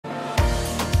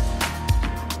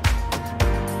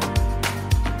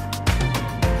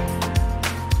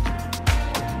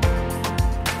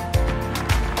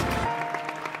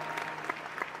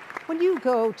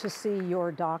go to see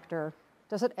your doctor,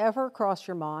 does it ever cross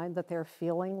your mind that they're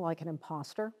feeling like an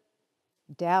imposter,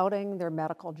 doubting their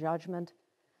medical judgment,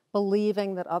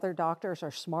 believing that other doctors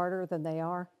are smarter than they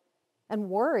are, and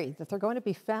worried that they're going to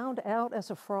be found out as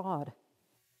a fraud?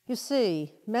 You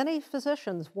see, many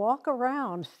physicians walk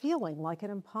around feeling like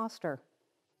an imposter,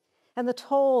 and the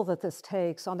toll that this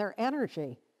takes on their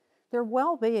energy, their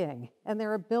well-being, and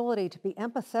their ability to be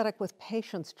empathetic with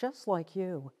patients just like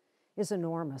you is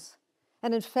enormous,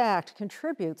 and in fact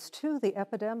contributes to the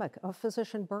epidemic of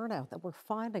physician burnout that we're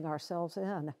finding ourselves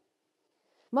in.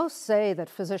 Most say that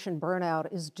physician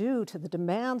burnout is due to the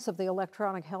demands of the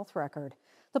electronic health record,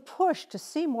 the push to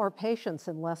see more patients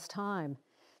in less time,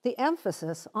 the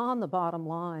emphasis on the bottom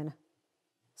line.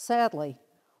 Sadly,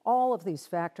 all of these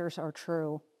factors are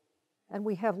true, and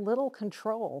we have little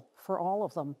control for all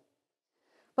of them.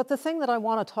 But the thing that I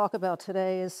want to talk about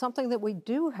today is something that we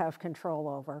do have control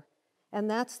over, and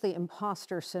that's the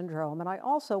imposter syndrome. And I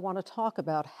also want to talk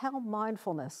about how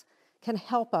mindfulness can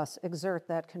help us exert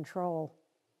that control.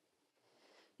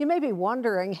 You may be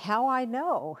wondering how I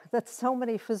know that so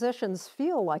many physicians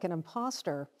feel like an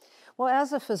imposter. Well,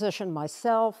 as a physician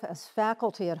myself, as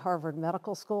faculty at Harvard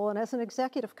Medical School, and as an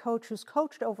executive coach who's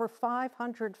coached over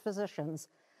 500 physicians,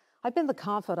 I've been the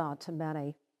confidant to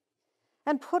many.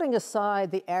 And putting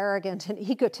aside the arrogant and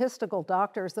egotistical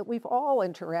doctors that we've all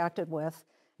interacted with,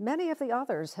 many of the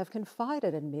others have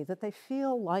confided in me that they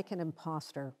feel like an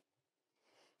imposter.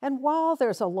 And while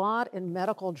there's a lot in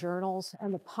medical journals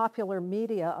and the popular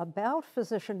media about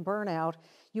physician burnout,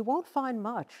 you won't find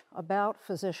much about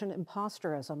physician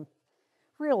imposterism.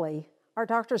 Really, are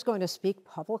doctors going to speak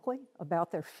publicly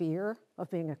about their fear of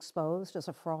being exposed as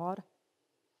a fraud?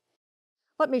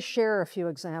 Let me share a few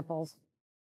examples.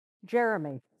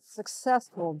 Jeremy,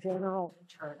 successful general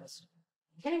internist,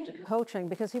 came to coaching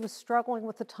because he was struggling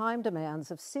with the time demands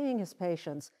of seeing his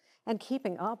patients and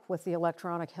keeping up with the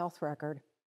electronic health record.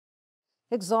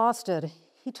 Exhausted,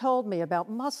 he told me about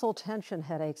muscle tension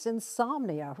headaches,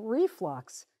 insomnia,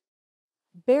 reflux.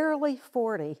 Barely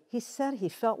 40, he said he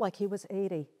felt like he was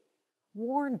 80,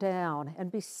 worn down and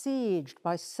besieged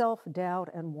by self-doubt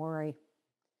and worry.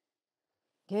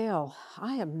 Gail,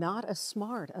 I am not as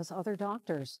smart as other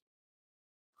doctors.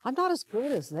 I'm not as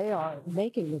good as they are at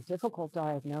making the difficult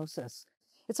diagnosis.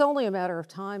 It's only a matter of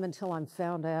time until I'm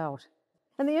found out.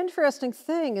 And the interesting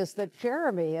thing is that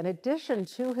Jeremy, in addition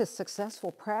to his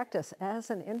successful practice as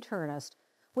an internist,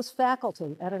 was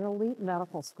faculty at an elite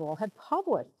medical school, had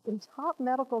published in top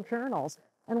medical journals,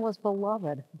 and was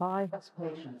beloved by his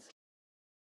patients.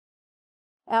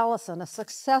 Allison, a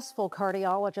successful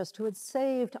cardiologist who had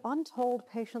saved untold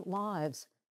patient lives.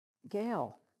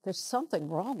 Gail, there's something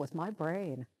wrong with my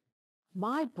brain.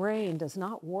 My brain does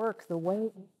not work the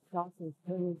way doctors'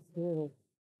 brains do.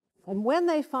 And when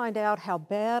they find out how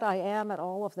bad I am at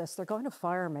all of this, they're going to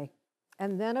fire me.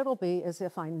 And then it'll be as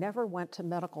if I never went to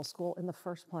medical school in the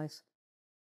first place.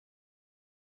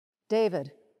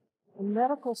 David, a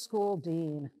medical school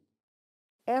dean.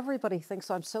 Everybody thinks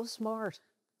I'm so smart,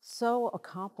 so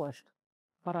accomplished,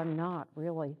 but I'm not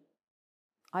really.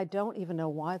 I don't even know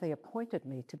why they appointed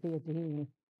me to be a dean.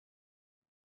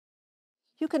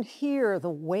 You can hear the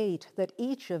weight that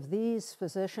each of these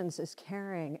physicians is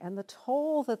carrying and the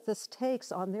toll that this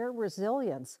takes on their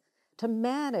resilience to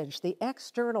manage the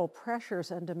external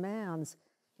pressures and demands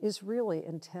is really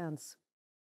intense.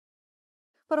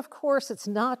 But of course, it's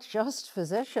not just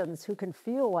physicians who can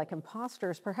feel like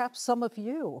imposters. Perhaps some of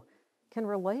you can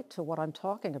relate to what I'm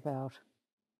talking about.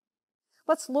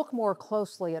 Let's look more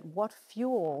closely at what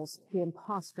fuels the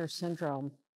imposter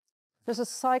syndrome. There's a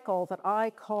cycle that I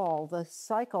call the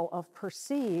cycle of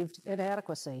perceived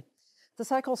inadequacy. The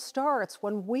cycle starts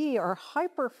when we are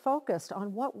hyper-focused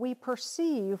on what we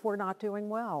perceive we're not doing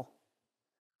well.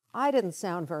 I didn't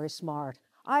sound very smart.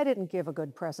 I didn't give a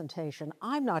good presentation.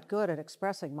 I'm not good at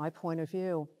expressing my point of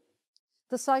view.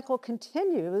 The cycle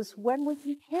continues when we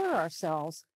compare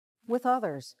ourselves with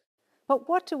others. But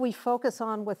what do we focus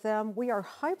on with them? We are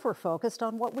hyper-focused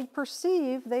on what we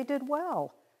perceive they did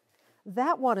well.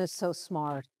 That one is so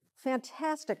smart.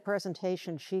 Fantastic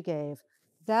presentation she gave.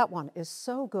 That one is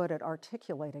so good at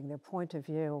articulating their point of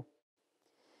view.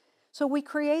 So we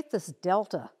create this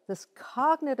delta, this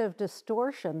cognitive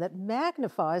distortion that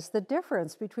magnifies the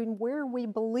difference between where we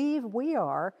believe we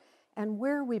are and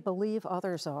where we believe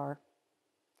others are.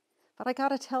 But I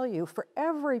gotta tell you, for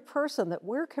every person that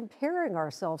we're comparing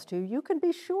ourselves to, you can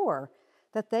be sure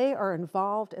that they are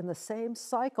involved in the same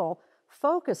cycle,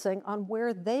 focusing on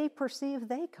where they perceive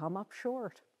they come up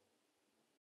short.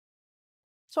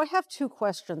 So I have two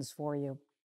questions for you.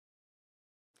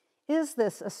 Is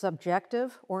this a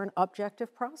subjective or an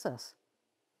objective process?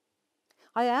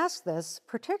 I ask this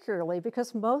particularly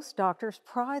because most doctors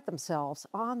pride themselves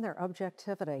on their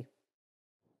objectivity.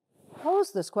 I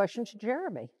posed this question to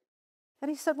Jeremy, and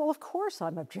he said, well, of course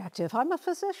I'm objective. I'm a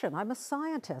physician, I'm a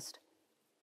scientist.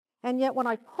 And yet, when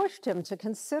I pushed him to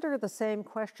consider the same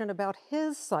question about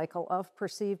his cycle of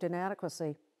perceived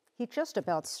inadequacy, he just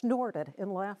about snorted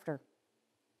in laughter.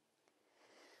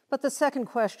 But the second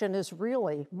question is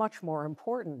really much more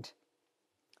important.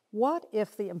 What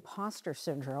if the imposter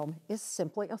syndrome is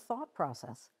simply a thought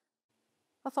process?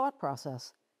 A thought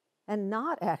process, and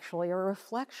not actually a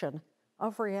reflection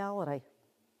of reality.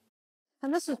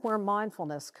 And this is where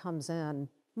mindfulness comes in.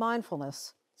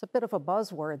 Mindfulness, it's a bit of a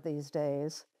buzzword these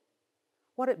days.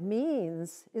 What it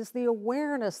means is the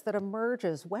awareness that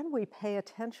emerges when we pay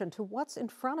attention to what's in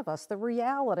front of us, the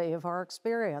reality of our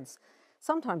experience,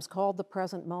 sometimes called the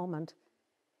present moment.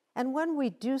 And when we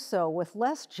do so with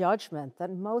less judgment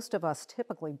than most of us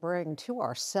typically bring to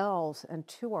ourselves and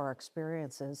to our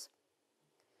experiences.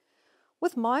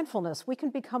 With mindfulness, we can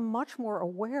become much more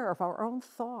aware of our own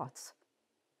thoughts.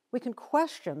 We can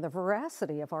question the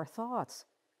veracity of our thoughts.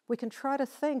 We can try to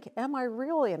think, am I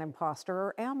really an imposter,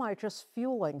 or am I just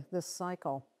fueling this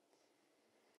cycle?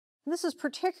 And this is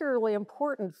particularly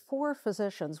important for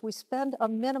physicians. We spend a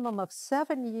minimum of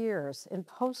 7 years in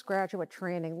postgraduate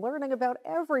training learning about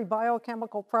every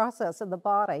biochemical process in the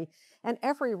body and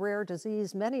every rare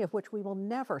disease, many of which we will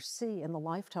never see in the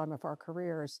lifetime of our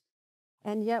careers.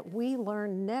 And yet we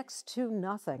learn next to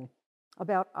nothing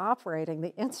about operating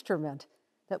the instrument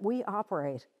that we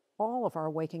operate all of our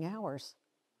waking hours,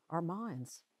 our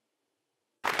minds.